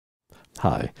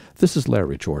Hi, this is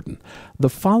Larry Jordan. The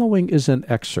following is an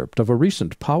excerpt of a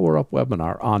recent Power Up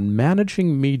webinar on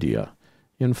managing media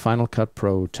in Final Cut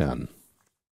Pro 10.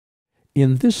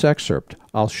 In this excerpt,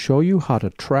 I'll show you how to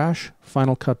trash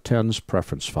Final Cut 10's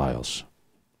preference files.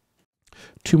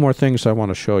 Two more things I want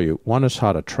to show you. One is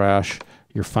how to trash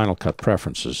your Final Cut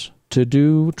preferences. To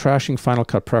do trashing Final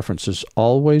Cut preferences,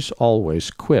 always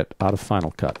quit out of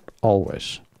Final Cut.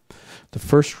 Always. The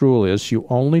first rule is you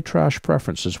only trash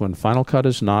preferences when Final Cut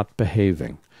is not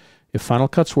behaving. If Final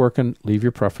Cut's working, leave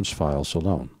your preference files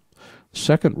alone. The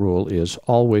second rule is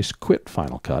always quit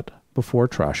Final Cut before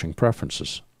trashing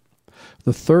preferences.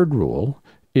 The third rule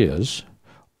is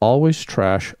always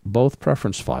trash both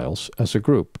preference files as a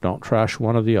group. Don't trash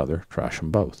one or the other, trash them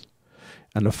both.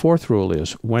 And the fourth rule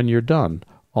is when you're done,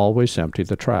 always empty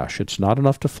the trash. It's not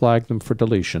enough to flag them for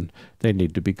deletion. They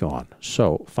need to be gone.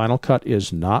 So Final Cut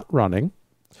is not running.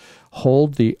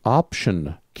 Hold the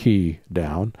Option key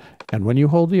down, and when you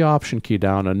hold the Option key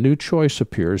down, a new choice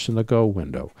appears in the Go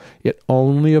window. It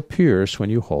only appears when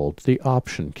you hold the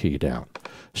Option key down.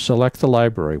 Select the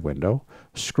Library window,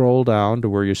 scroll down to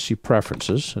where you see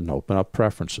Preferences, and open up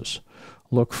Preferences.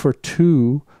 Look for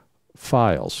two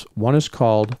files. One is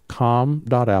called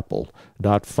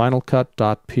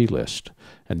com.apple.finalcut.plist,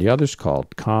 and the other is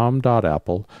called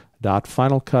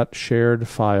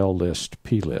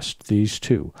com.apple.finalcut.shared-file-list.plist. These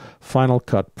two. Final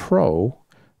Cut Pro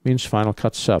means Final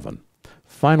Cut 7.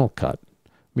 Final Cut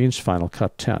means Final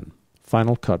Cut 10.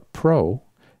 Final Cut Pro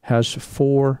has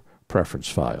 4 preference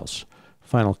files.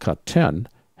 Final Cut 10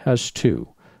 has 2.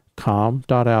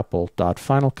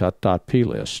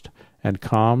 com.apple.finalcut.plist and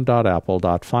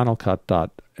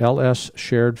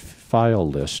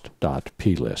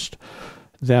com.apple.finalcut.ls-shared-file-list.plist.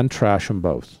 Then trash them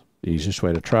both. The easiest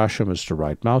way to trash them is to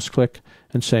right mouse click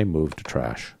and say Move to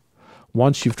Trash.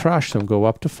 Once you've trashed them, go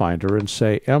up to Finder and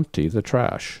say Empty the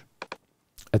trash.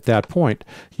 At that point,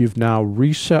 you've now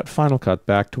reset Final Cut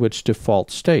back to its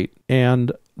default state,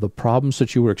 and the problems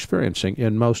that you were experiencing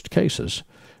in most cases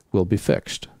will be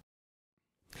fixed.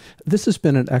 This has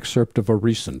been an excerpt of a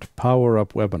recent Power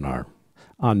Up webinar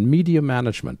on media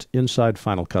management inside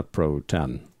Final Cut Pro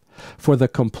 10. For the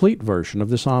complete version of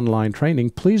this online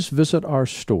training, please visit our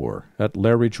store at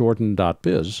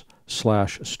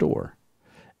larryjordan.biz/store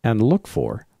and look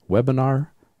for Webinar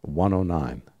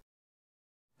 109.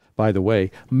 By the way,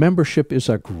 membership is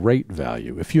a great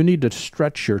value. If you need to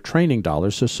stretch your training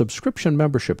dollars, a subscription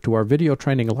membership to our video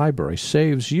training library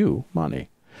saves you money.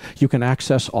 You can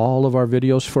access all of our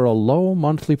videos for a low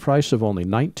monthly price of only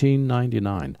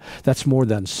 $19.99. That's more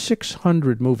than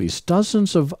 600 movies,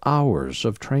 dozens of hours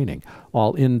of training,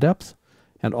 all in-depth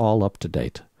and all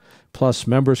up-to-date. Plus,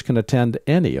 members can attend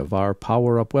any of our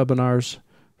Power Up webinars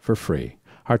for free.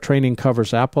 Our training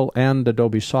covers Apple and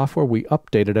Adobe software. We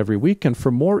update it every week, and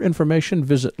for more information,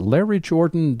 visit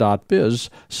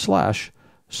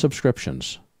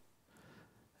larryjordan.biz/subscriptions.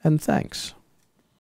 And thanks.